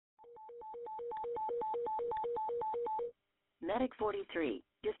Medic 43,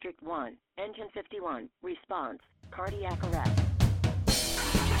 District 1, Engine 51, response, cardiac arrest.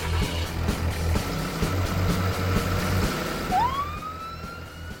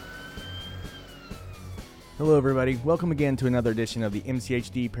 Hello, everybody. Welcome again to another edition of the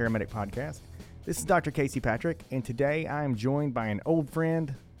MCHD Paramedic Podcast. This is Dr. Casey Patrick, and today I am joined by an old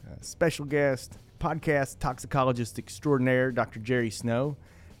friend, a special guest, podcast toxicologist extraordinaire, Dr. Jerry Snow.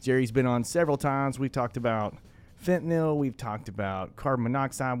 Jerry's been on several times. We've talked about fentanyl, we've talked about carbon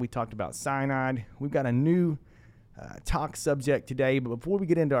monoxide, we talked about cyanide. We've got a new talk subject today, but before we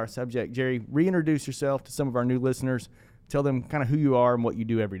get into our subject, Jerry, reintroduce yourself to some of our new listeners. Tell them kind of who you are and what you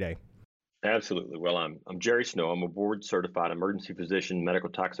do every day. Absolutely. Well, I'm Jerry Snow. I'm a board-certified emergency physician, medical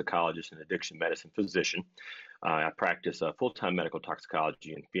toxicologist, and addiction medicine physician. I practice full-time medical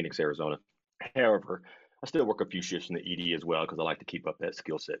toxicology in Phoenix, Arizona. However, I still work a few shifts in the ED as well because I like to keep up that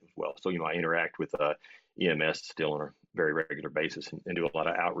skill set as well. So, I interact with EMS still on a very regular basis and do a lot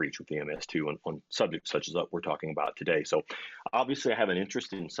of outreach with EMS too on subjects such as what we're talking about today. So, obviously, I have an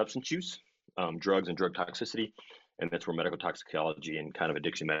interest in substance use, drugs and drug toxicity. And that's where medical toxicology and kind of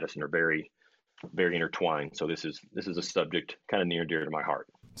addiction medicine are very, very intertwined. So this is a subject kind of near and dear to my heart.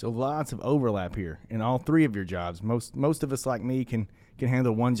 So lots of overlap here in all three of your jobs. Most of us like me can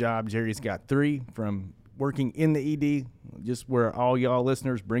handle one job. Jerry's got three, from working in the ED, just where all y'all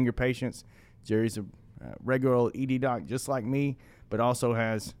listeners bring your patients. Jerry's a regular ED doc just like me, but also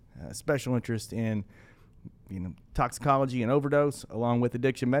has a special interest in toxicology and overdose along with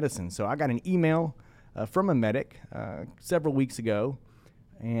addiction medicine. So I got an email from a medic several weeks ago,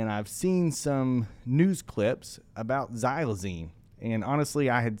 and I've seen some news clips about xylazine. And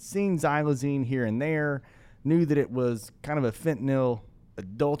honestly, I had seen xylazine here and there, knew that it was kind of a fentanyl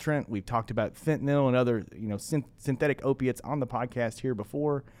adulterant. We've talked about fentanyl and other synthetic opiates on the podcast here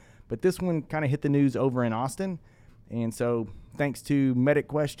before, but this one kind of hit the news over in Austin. And so thanks to Medic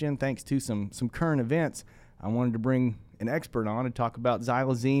Question, thanks to some current events, I wanted to bring an expert on and talk about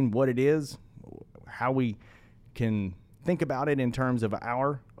xylazine, what it is, how we can think about it in terms of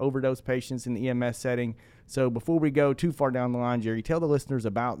our overdose patients in the EMS setting. So before we go too far down the line, Jerry, tell the listeners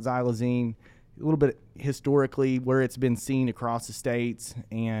about xylazine, a little bit historically, where it's been seen across the states,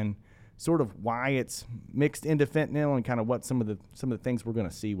 and sort of why it's mixed into fentanyl, and kind of what some of the things we're going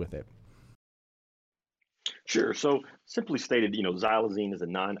to see with it. Sure. So simply stated, xylazine is a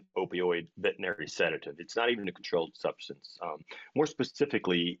non-opioid veterinary sedative. It's not even a controlled substance. More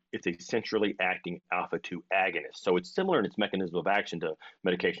specifically, it's a centrally acting alpha-2 agonist. So it's similar in its mechanism of action to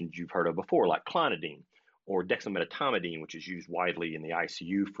medications you've heard of before, like clonidine or dexmedetomidine, which is used widely in the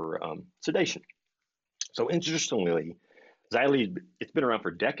ICU for sedation. So interestingly, xylazine, it's been around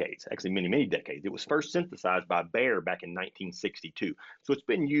for decades, actually many, many decades. It was first synthesized by Bayer back in 1962. So it's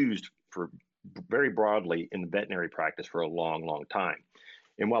been used for very broadly in the veterinary practice for a long, long time.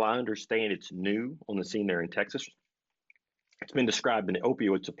 And while I understand it's new on the scene there in Texas, it's been described in the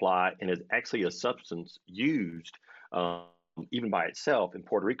opioid supply and is actually a substance used even by itself in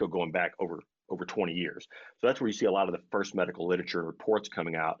Puerto Rico going back over 20 years. So that's where you see a lot of the first medical literature and reports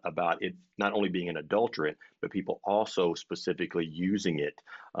coming out about it not only being an adulterant, but people also specifically using it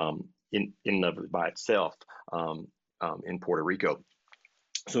by itself in Puerto Rico.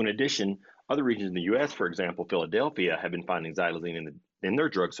 So in addition, other regions in the U.S., for example, Philadelphia, have been finding xylazine in their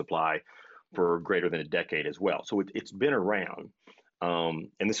drug supply for greater than a decade as well. So it's been around, and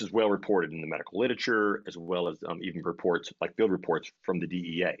this is well reported in the medical literature, as well as even reports like field reports from the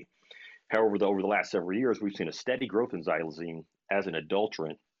DEA. However, over the last several years, we've seen a steady growth in xylazine as an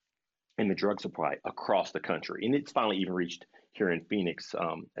adulterant in the drug supply across the country, and it's finally even reached here in Phoenix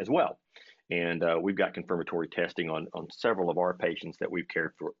as well. And we've got confirmatory testing on several of our patients that we've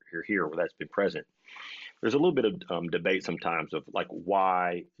cared for here where that's been present. There's a little bit of debate sometimes of like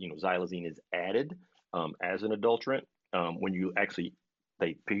why xylazine is added as an adulterant when you actually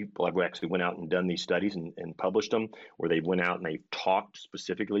people have actually went out and done these studies and published them, where they went out and they've talked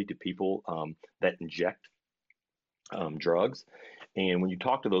specifically to people that inject drugs. And when you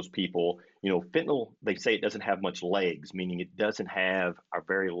talk to those people, fentanyl, they say it doesn't have much legs, meaning it doesn't have a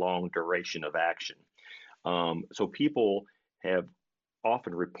very long duration of action. So people have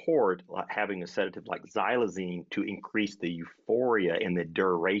often report having a sedative like xylazine to increase the euphoria and the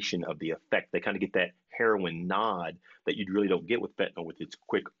duration of the effect. They kind of get that heroin nod that you really don't get with fentanyl with its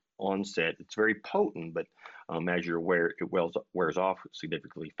quick onset. It's very potent, but as you're aware, it wears off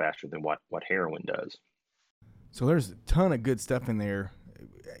significantly faster than what heroin does. So there's a ton of good stuff in there.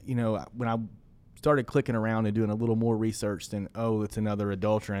 When I started clicking around and doing a little more research than, it's another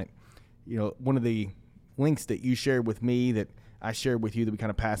adulterant, one of the links that you shared with me that I shared with you that we kind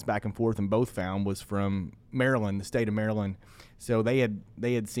of passed back and forth and both found was from Maryland, the state of Maryland. So they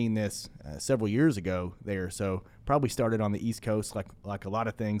had seen this several years ago there. So probably started on the East Coast, like a lot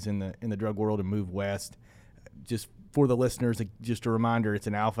of things in the drug world, and moved west. Just for the listeners, just a reminder, it's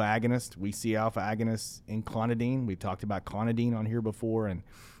an alpha agonist. We see alpha agonists in clonidine. We've talked about clonidine on here before,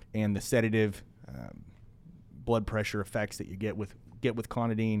 and the sedative blood pressure effects that you get with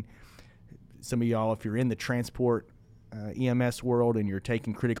clonidine. Some of y'all, if you're in the transport EMS world and you're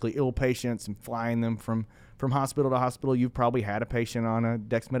taking critically ill patients and flying them from hospital to hospital, you've probably had a patient on a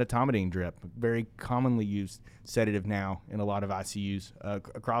dexmedetomidine drip, very commonly used sedative now in a lot of ICUs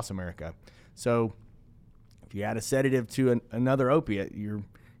across America. So if you add a sedative to another opiate, you're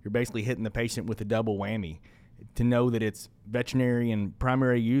basically hitting the patient with a double whammy. To know that it's veterinary and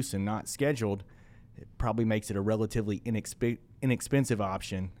primary use and not scheduled, it probably makes it a relatively inexpensive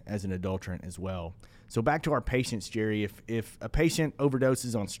option as an adulterant as well. So back to our patients, Jerry, if a patient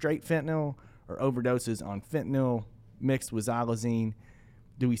overdoses on straight fentanyl or overdoses on fentanyl mixed with xylazine,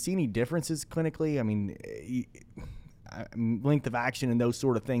 do we see any differences clinically? I mean, length of action and those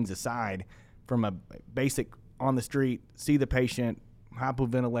sort of things aside, from a basic on the street, see the patient,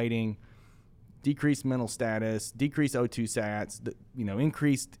 hypoventilating, decreased mental status, decreased O2 sats,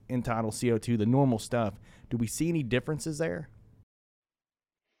 increased end-tidal CO2, the normal stuff. Do we see any differences there?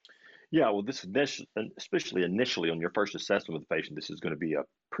 Yeah, well, especially initially on your first assessment with the patient, this is going to be a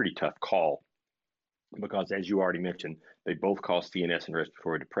pretty tough call because, as you already mentioned, they both cause CNS and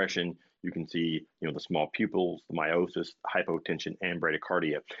respiratory depression. You can see, the small pupils, the miosis, hypotension, and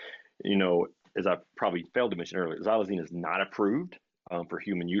bradycardia. As I probably failed to mention earlier, xylazine is not approved for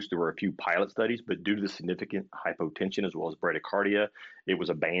human use. There were a few pilot studies, but due to the significant hypotension as well as bradycardia, it was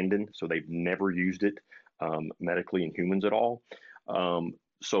abandoned. So they've never used it medically in humans at all.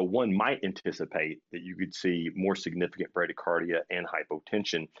 So one might anticipate that you could see more significant bradycardia and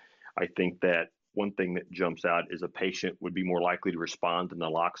hypotension. I think that one thing that jumps out is a patient would be more likely to respond to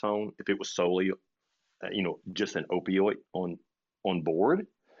naloxone if it was solely, just an opioid on board.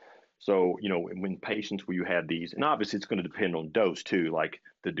 So, when patients where you have these, and obviously it's going to depend on dose too, like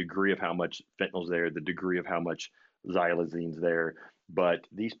the degree of how much fentanyl's there, the degree of how much xylazine's there, but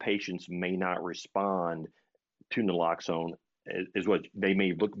these patients may not respond to naloxone is what they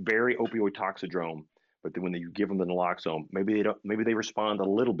may look very opioid toxidrome, but then when you give them the naloxone, maybe they respond a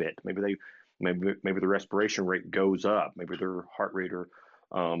little bit. Maybe the respiration rate goes up. Maybe their heart rate or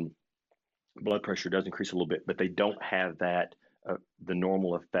blood pressure does increase a little bit, but they don't have that the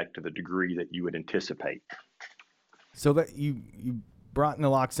normal effect to the degree that you would anticipate. So that you brought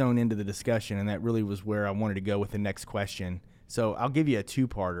naloxone into the discussion, and that really was where I wanted to go with the next question. So I'll give you a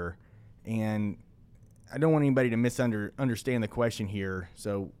two-parter, and I don't want anybody to misunderstand the question here,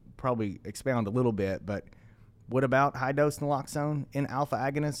 so probably expound a little bit, but what about high-dose naloxone in alpha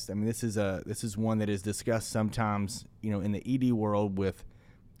agonists? I mean, this is one that is discussed sometimes, in the ED world with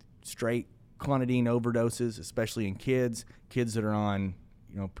straight clonidine overdoses, especially in kids that are on,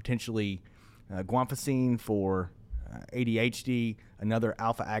 potentially guanfacine for ADHD, another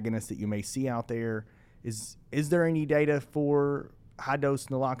alpha agonist that you may see out there. Is there any data for high-dose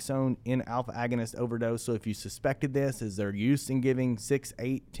naloxone in alpha agonist overdose? So if you suspected this, is there use in giving 6,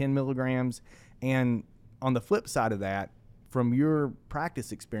 8, 10 milligrams? And on the flip side of that, from your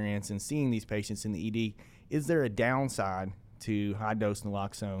practice experience and seeing these patients in the ED, is there a downside to high-dose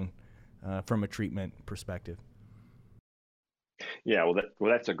naloxone from a treatment perspective? Yeah,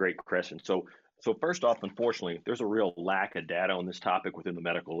 well, that's a great question. So first off, unfortunately, there's a real lack of data on this topic within the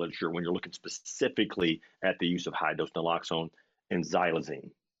medical literature when you're looking specifically at the use of high-dose naloxone and xylazine.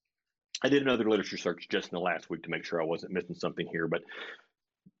 I did another literature search just in the last week to make sure I wasn't missing something here, but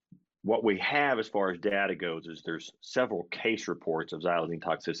what we have as far as data goes is there's several case reports of xylazine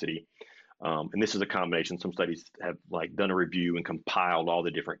toxicity. And this is a combination. Some studies have done a review and compiled all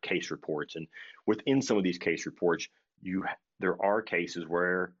the different case reports. And within some of these case reports, there are cases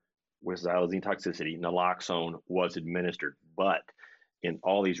where with xylazine toxicity, naloxone was administered, but in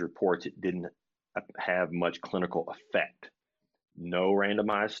all these reports, it didn't have much clinical effect. No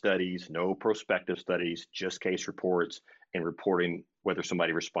randomized studies, no prospective studies, just case reports and reporting whether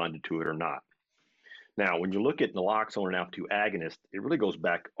somebody responded to it or not. Now, when you look at naloxone and alpha-2 agonist, it really goes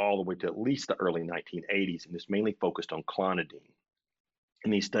back all the way to at least the early 1980s, and it's mainly focused on clonidine.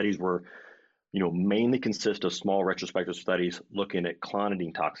 And these studies were, mainly consist of small retrospective studies looking at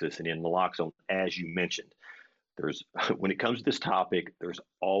clonidine toxicity and naloxone, as you mentioned. When it comes to this topic, there's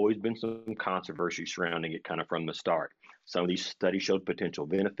always been some controversy surrounding it kind of from the start. Some of these studies showed potential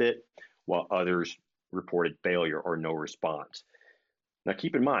benefit, while others reported failure or no response. Now,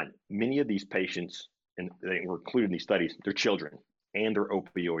 keep in mind, many of these patients and they were included in these studies, they're children and they're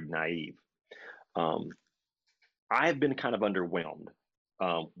opioid naive. I have been kind of underwhelmed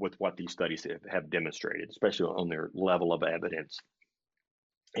with what these studies have demonstrated, especially on their level of evidence.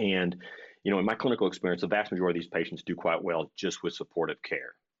 And, in my clinical experience, the vast majority of these patients do quite well just with supportive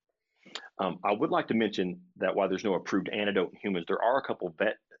care. I would like to mention that while there's no approved antidote in humans, there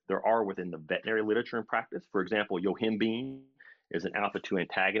are within the veterinary literature and practice. For example, yohimbine is an alpha-2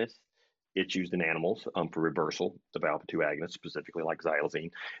 antagonist. It's used in animals for reversal of alpha-2 agonists, specifically like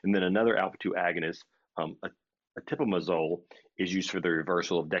xylazine. And then another alpha-2 agonist, atipamezole, is used for the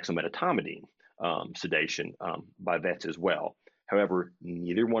reversal of dexmedetomidine sedation by vets as well. However,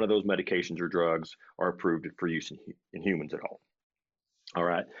 neither one of those medications or drugs are approved for use in humans at all. All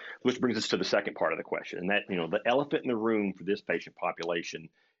right, which brings us to the second part of the question, and that, the elephant in the room for this patient population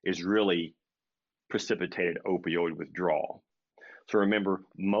is really precipitated opioid withdrawal. So remember,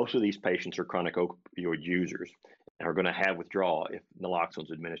 most of these patients are chronic opioid users and are going to have withdrawal if naloxone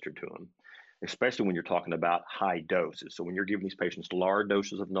is administered to them, especially when you're talking about high doses. So when you're giving these patients large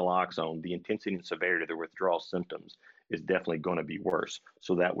doses of naloxone, the intensity and severity of their withdrawal symptoms is definitely going to be worse.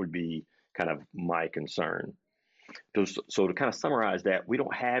 So that would be kind of my concern. So to kind of summarize that, we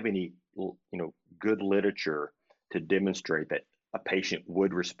don't have any, good literature to demonstrate that a patient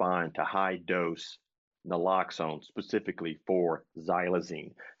would respond to high dose naloxone specifically for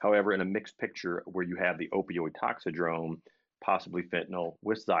xylazine. However, in a mixed picture where you have the opioid toxidrome, possibly fentanyl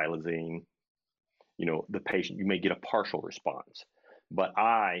with xylazine, the patient, you may get a partial response. But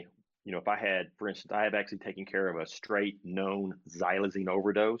if I had, for instance, I have actually taken care of a straight known xylazine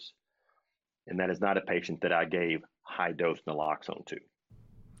overdose, and that is not a patient that I gave high dose naloxone to.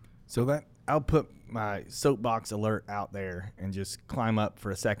 So that I'll put my soapbox alert out there and just climb up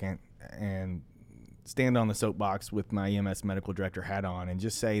for a second and stand on the soapbox with my EMS medical director hat on and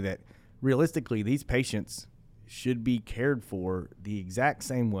just say that realistically, these patients should be cared for the exact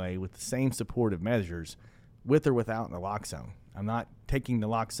same way with the same supportive measures with or without naloxone. I'm not taking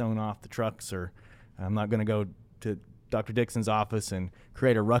naloxone off the trucks, or I'm not going to go to Dr. Dixon's office and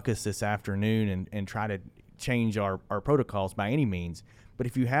create a ruckus this afternoon and try to change our protocols by any means. But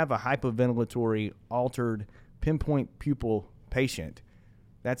if you have a hypoventilatory, altered, pinpoint pupil patient,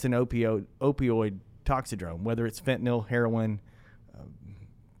 that's an opioid toxidrome, whether it's fentanyl, heroin,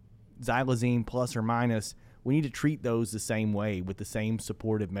 xylazine plus or minus. We need to treat those the same way with the same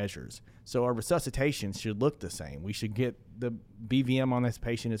supportive measures. So our resuscitations should look the same. We should get the BVM on this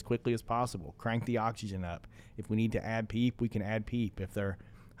patient as quickly as possible, crank the oxygen up. If we need to add PEEP, we can add PEEP. If they're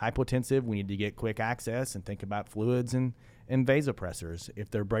hypotensive, we need to get quick access and think about fluids and vasopressors.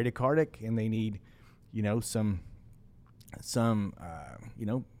 If they're bradycardic and they need, some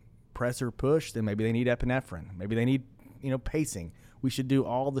pressor push, then maybe they need epinephrine. Maybe they need, pacing. We should do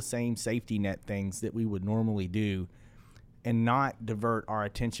all the same safety net things that we would normally do and not divert our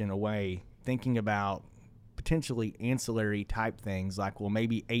attention away thinking about potentially ancillary type things like, well,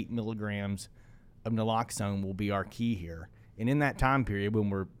 maybe 8 milligrams of naloxone will be our key here. And in that time period,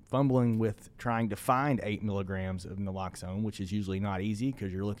 when we're fumbling with trying to find 8 milligrams of naloxone, which is usually not easy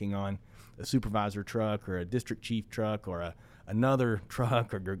because you're looking on a supervisor truck or a district chief truck or another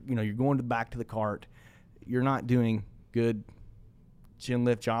truck, or you're going back to the cart, you're not doing good chin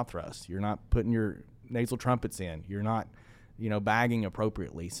lift jaw thrust. You're not putting your nasal trumpets in. You're not, bagging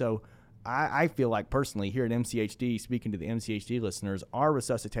appropriately. So I feel like personally here at MCHD, speaking to the MCHD listeners, our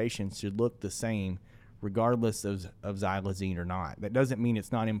resuscitation should look the same regardless of xylazine or not. That doesn't mean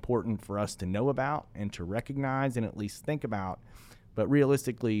it's not important for us to know about and to recognize and at least think about, but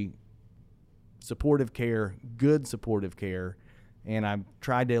realistically, supportive care, good supportive care, and I've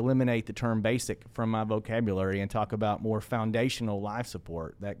tried to eliminate the term basic from my vocabulary and talk about more foundational life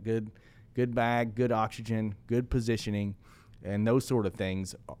support, that good bag, good oxygen, good positioning, and those sort of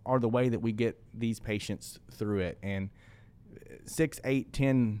things are the way that we get these patients through it. And 6, 8,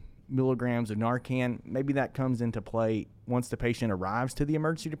 10 milligrams of Narcan, maybe that comes into play once the patient arrives to the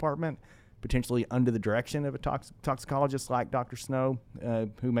emergency department, potentially under the direction of a toxicologist like Dr. Snow,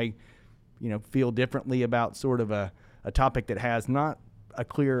 who may feel differently about sort of a topic that has not a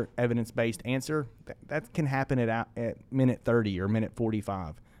clear evidence-based answer. That can happen at minute 30 or minute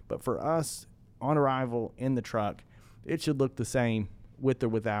 45. But for us, on arrival in the truck, it should look the same with or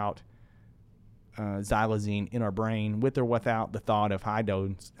without xylazine in our brain, with or without the thought of high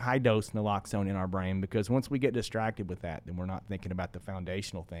dose naloxone in our brain, because once we get distracted with that, then we're not thinking about the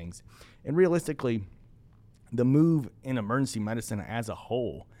foundational things. And realistically, the move in emergency medicine as a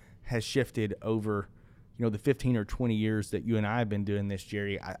whole has shifted over the 15 or 20 years that you and I have been doing this,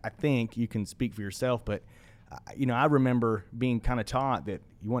 Jerry. I think you can speak for yourself, but I remember being kind of taught that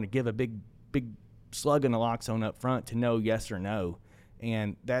you want to give a big slug of naloxone up front to know yes or no.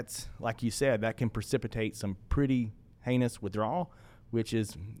 And that's, like you said, that can precipitate some pretty heinous withdrawal, which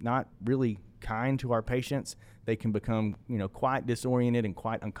is not really kind to our patients. They can become, quite disoriented and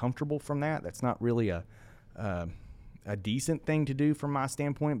quite uncomfortable from that. That's not really a decent thing to do from my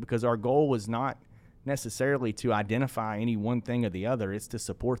standpoint, because our goal was not necessarily to identify any one thing or the other. It's to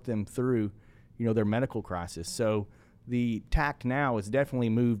support them through, their medical crisis. So the tact now is definitely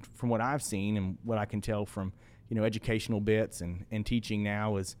moved from what I've seen and what I can tell from, educational bits and teaching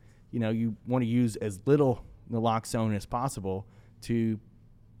now is, you want to use as little naloxone as possible to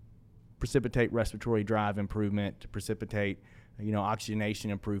precipitate respiratory drive improvement, to precipitate, oxygenation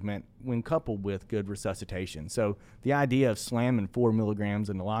improvement when coupled with good resuscitation. So the idea of slamming 4 milligrams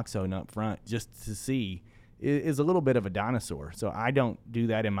of naloxone up front just to see is a little bit of a dinosaur. So I don't do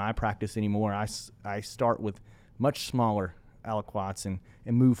that in my practice anymore. I start with much smaller aliquots and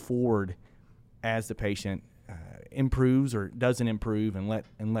move forward as the patient improves or doesn't improve, and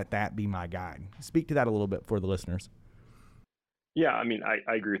let that be my guide. Speak to that a little bit for the listeners. Yeah, I mean,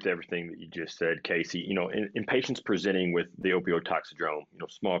 I agree with everything that you just said, Casey. In patients presenting with the opioid toxidrome,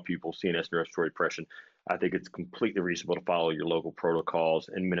 small pupil, CNS, and respiratory depression, I think it's completely reasonable to follow your local protocols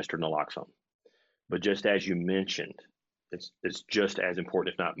and administer naloxone. But just as you mentioned, it's just as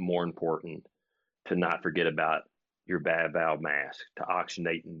important, if not more important, to not forget about your bad valve mask, to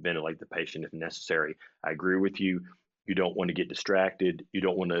oxygenate and ventilate the patient if necessary. I agree with you. You don't want to get distracted. You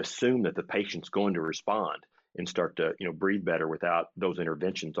don't want to assume that the patient's going to respond and start to, breathe better without those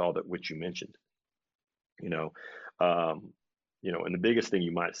interventions, all that which you mentioned. And the biggest thing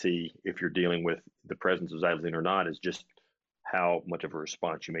you might see if you're dealing with the presence of xylazine or not is just how much of a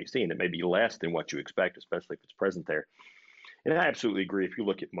response you may see. And it may be less than what you expect, especially if it's present there. And I absolutely agree. If you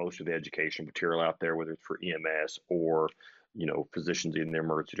look at most of the education material out there, whether it's for EMS or, physicians in the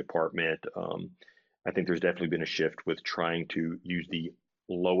emergency department, I think there's definitely been a shift with trying to use the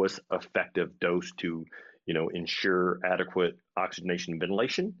lowest effective dose to, ensure adequate oxygenation and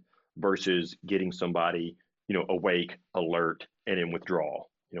ventilation versus getting somebody, awake, alert, and in withdrawal.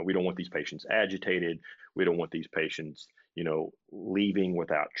 We don't want these patients agitated. We don't want these patients, leaving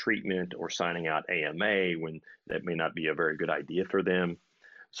without treatment or signing out AMA when that may not be a very good idea for them.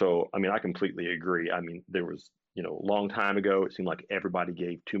 So, I completely agree. There was, a long time ago, it seemed like everybody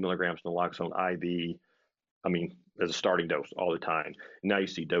gave 2 milligrams naloxone IV, as a starting dose all the time. Now you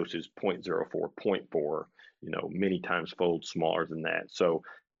see doses 0.04, 0.4, many times fold smaller than that. So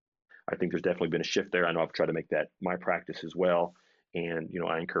I think there's definitely been a shift there. I know I've tried to make that my practice as well. And,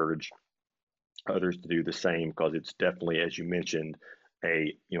 I encourage others to do the same, because it's definitely, as you mentioned,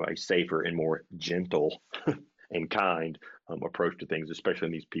 a safer and more gentle and kind approach to things, especially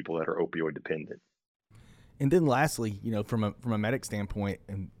in these people that are opioid dependent. And then lastly, from a medic standpoint,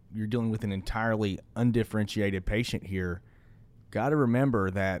 and you're dealing with an entirely undifferentiated patient here, got to remember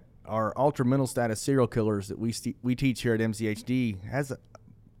that our ultra mental status serial killers that we teach here at MCHD has a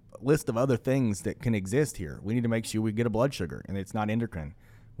list of other things that can exist here. We need to make sure we get a blood sugar and it's not endocrine.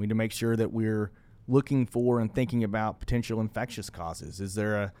 We need to make sure that we're looking for and thinking about potential infectious causes. Is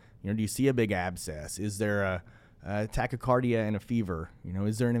there do you see a big abscess? Is there a tachycardia and a fever?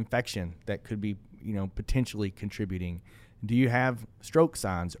 Is there an infection that could be, potentially contributing? Do you have stroke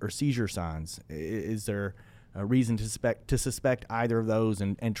signs or seizure signs? Is there a reason to suspect either of those?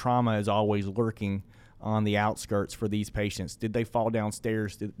 And trauma is always lurking on the outskirts for these patients. Did they fall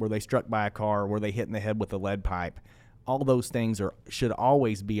downstairs? Were they struck by a car? Were they hit in the head with a lead pipe? All those things should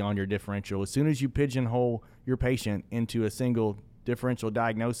always be on your differential. As soon as you pigeonhole your patient into a single differential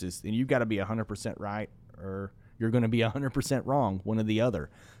diagnosis, then you've got to be 100% right, or you're going to be 100% wrong, one or the other.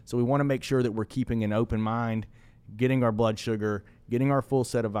 So we want to make sure that we're keeping an open mind, getting our blood sugar, getting our full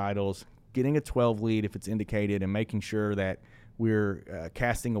set of vitals, getting a 12 lead if it's indicated, and making sure that we're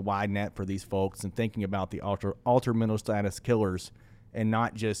casting a wide net for these folks and thinking about the ultra mental status killers, and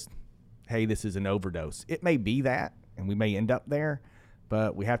not just, hey, this is an overdose. It may be that, and we may end up there,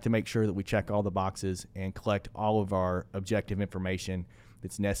 but we have to make sure that we check all the boxes and collect all of our objective information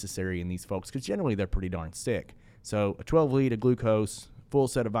that's necessary in these folks, because generally they're pretty darn sick. So a 12 lead, a glucose, full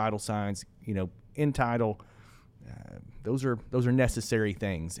set of vital signs, in title, those are necessary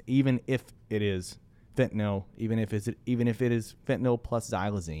things, even if it is fentanyl, even if it is fentanyl plus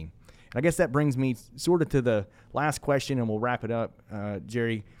xylazine. And I guess that brings me sort of to the last question, and we'll wrap it up.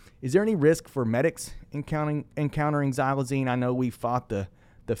 Jerry, is there any risk for medics encountering xylazine? I know we fought the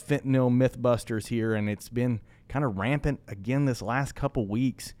fentanyl mythbusters here, and it's been kind of rampant again this last couple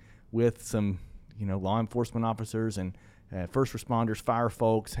weeks with some, law enforcement officers and first responders, fire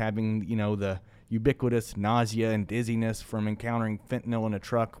folks having, the ubiquitous nausea and dizziness from encountering fentanyl in a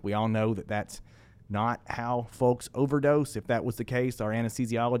truck. We all know that that's not how folks overdose. If that was the case, our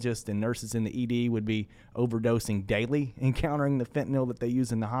anesthesiologists and nurses in the ED would be overdosing daily, encountering the fentanyl that they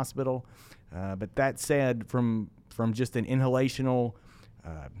use in the hospital. But that said, from just an inhalational,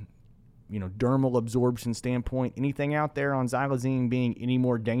 dermal absorption standpoint, anything out there on xylazine being any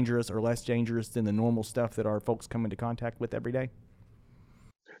more dangerous or less dangerous than the normal stuff that our folks come into contact with every day?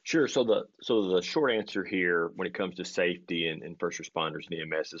 Sure. So the short answer here, when it comes to safety and first responders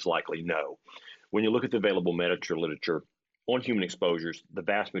and EMS, is likely no. When you look at the available literature on human exposures, the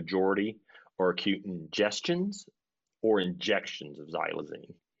vast majority are acute ingestions or injections of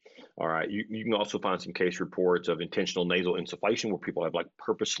xylazine. All right. You can also find some case reports of intentional nasal insufflation where people have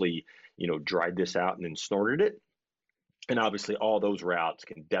purposely, dried this out and then snorted it. And obviously all those routes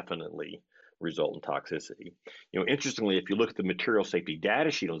can definitely result in toxicity. Interestingly, if you look at the material safety data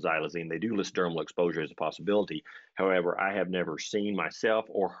sheet on xylazine, they do list dermal exposure as a possibility. However, I have never seen myself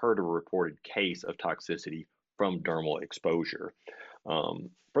or heard of a reported case of toxicity from dermal exposure.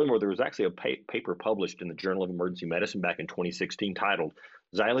 Furthermore, there was actually a paper published in the Journal of Emergency Medicine back in 2016 titled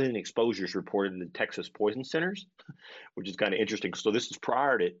Xylazine Exposures Reported in the Texas Poison Centers, which is kind of interesting. So this is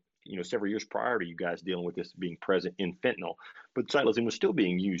prior to, several years prior to you guys dealing with this being present in fentanyl. But xylazine was still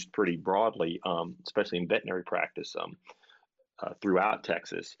being used pretty broadly, especially in veterinary practice throughout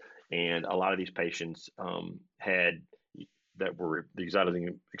Texas. And a lot of these patients had the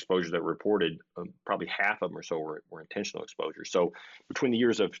xylazine exposures that were reported, probably half of them or so were intentional exposures. So between the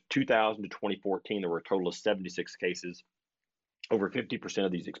years of 2000 to 2014, there were a total of 76 cases. Over 50%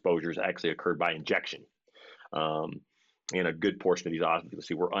 of these exposures actually occurred by injection. And a good portion of these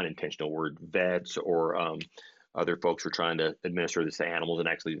obviously were unintentional, where vets or other folks were trying to administer this to animals and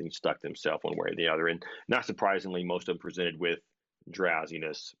actually stuck themselves one way or the other. And not surprisingly, most of them presented with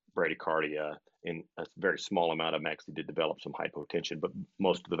drowsiness, bradycardia, and a very small amount of them actually did develop some hypotension, but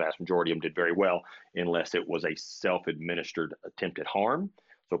most of the vast majority of them did very well unless it was a self-administered attempted harm.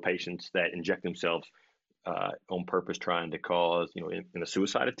 So patients that inject themselves on purpose trying to cause, in a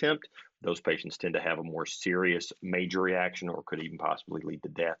suicide attempt, those patients tend to have a more serious major reaction or could even possibly lead to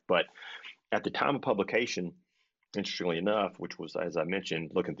death. But at the time of publication, interestingly enough, which was, as I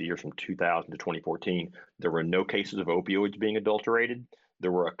mentioned, looking at the years from 2000 to 2014, there were no cases of opioids being adulterated.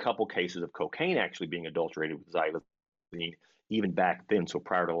 There were a couple cases of cocaine actually being adulterated with xylazine even back then, so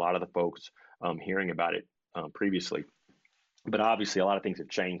prior to a lot of the folks hearing about it previously. But obviously, a lot of things have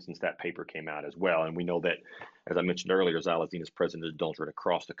changed since that paper came out as well. And we know that, as I mentioned earlier, xylazine is present in adulterate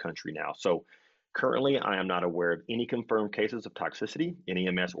across the country now. So currently, I am not aware of any confirmed cases of toxicity in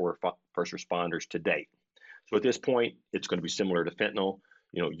EMS or first responders to date. So at this point, it's going to be similar to fentanyl.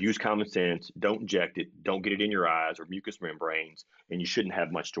 Use common sense, don't inject it, don't get it in your eyes or mucous membranes, and you shouldn't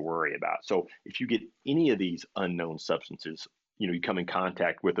have much to worry about. So if you get any of these unknown substances, you come in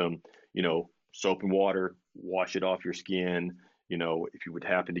contact with them, soap and water, wash it off your skin. If you would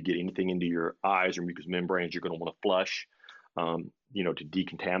happen to get anything into your eyes or mucous membranes, you're going to want to flush, to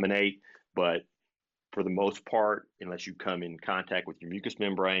decontaminate. But for the most part, unless you come in contact with your mucous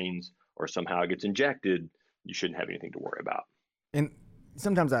membranes or somehow it gets injected, you shouldn't have anything to worry about. And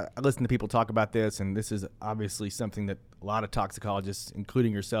sometimes I listen to people talk about this, and this is obviously something that a lot of toxicologists,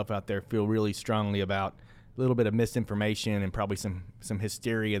 including yourself out there, feel really strongly about. A little bit of misinformation and probably some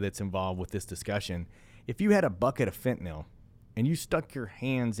hysteria that's involved with this discussion. If you had a bucket of fentanyl and you stuck your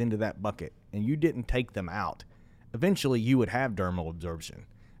hands into that bucket and you didn't take them out, eventually you would have dermal absorption.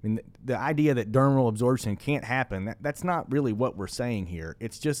 I mean, the idea that dermal absorption can't happen, that's not really what we're saying here.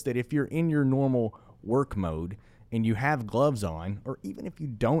 It's just that if you're in your normal work mode and you have gloves on, or even if you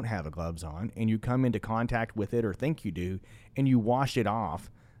don't have gloves on and you come into contact with it or think you do, and you wash it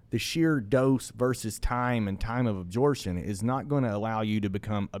off, the sheer dose versus time and time of absorption is not going to allow you to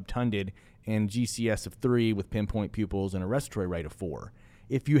become obtunded and GCS of 3 with pinpoint pupils and a respiratory rate of 4.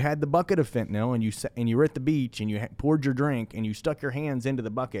 If you had the bucket of fentanyl and you were at the beach and you poured your drink and you stuck your hands into the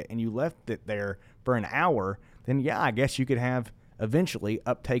bucket and you left it there for an hour, then yeah, I guess you could have eventually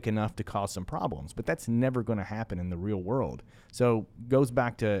uptake enough to cause some problems. But that's never going to happen in the real world. So goes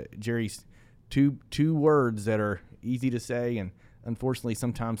back to Jerry's two words that are easy to say and unfortunately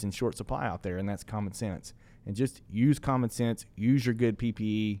sometimes in short supply out there, and that's common sense. And just use common sense, use your good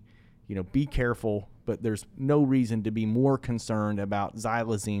PPE, be careful, but there's no reason to be more concerned about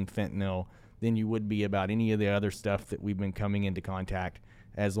xylazine fentanyl than you would be about any of the other stuff that we've been coming into contact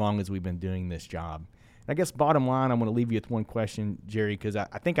as long as we've been doing this job. And I guess bottom line, I'm going to leave you with one question, Jerry, because I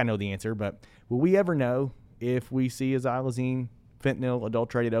think I know the answer, but will we ever know if we see a xylazine fentanyl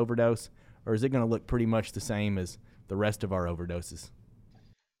adulterated overdose, or is it going to look pretty much the same as the rest of our overdoses?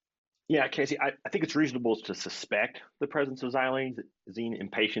 Yeah, Casey, I think it's reasonable to suspect the presence of xylazine in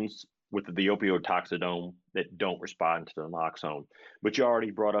patients with the opioid toxidome that don't respond to the naloxone. But you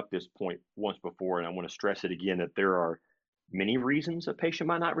already brought up this point once before, and I want to stress it again, that there are many reasons a patient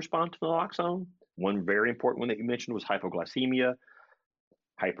might not respond to naloxone. One very important one that you mentioned was hypoglycemia,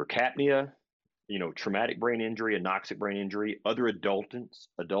 hypercapnia, traumatic brain injury, anoxic brain injury, other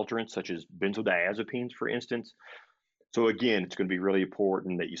adulterants such as benzodiazepines, for instance. So again, it's going to be really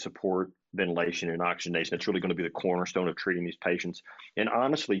important that you support ventilation and oxygenation. That's really going to be the cornerstone of treating these patients. And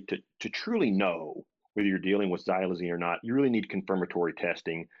honestly, to truly know whether you're dealing with xylazine or not, you really need confirmatory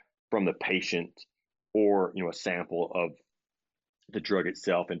testing from the patient or, a sample of the drug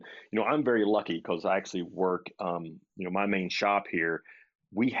itself. And, I'm very lucky because I actually work, my main shop here,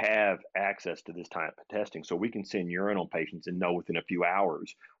 we have access to this type of testing. So we can send urine on patients and know within a few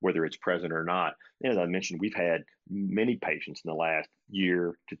hours whether it's present or not. And as I mentioned, we've had many patients in the last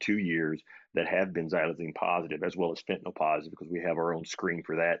year to 2 years that have been xylazine positive as well as fentanyl positive, because we have our own screen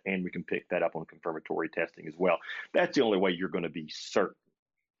for that, and we can pick that up on confirmatory testing as well. That's the only way you're going to be certain.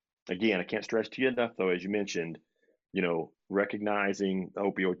 Again, I can't stress to you enough, though, as you mentioned, recognizing the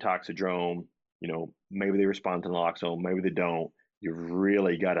opioid toxidrome, maybe they respond to naloxone, maybe they don't. You've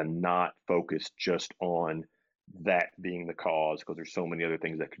really got to not focus just on that being the cause, because there's so many other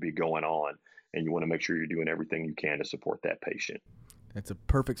things that could be going on, and you want to make sure you're doing everything you can to support that patient. That's a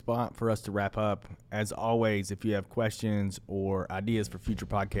perfect spot for us to wrap up. As always, if you have questions or ideas for future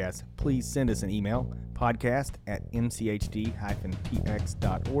podcasts, please send us an email,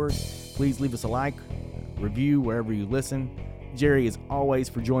 podcast@mchd-tx.org. Please leave us a like, review wherever you listen. Jerry, as always,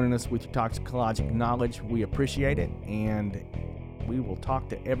 for joining us with your toxicologic knowledge. We appreciate it, and we will talk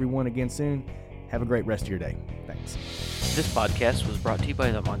to everyone again soon. Have a great rest of your day. Thanks. This podcast was brought to you by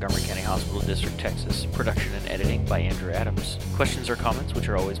the Montgomery County Hospital District, Texas. Production and editing by Andrew Adams. Questions or comments, which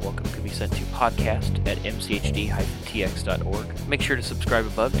are always welcome, can be sent to podcast@mchd-tx.org. Make sure to subscribe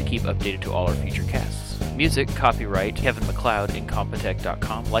above to keep updated to all our future casts. Music, copyright, Kevin MacLeod,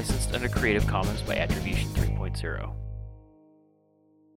 Incompetech.com, licensed under Creative Commons by Attribution 3.0.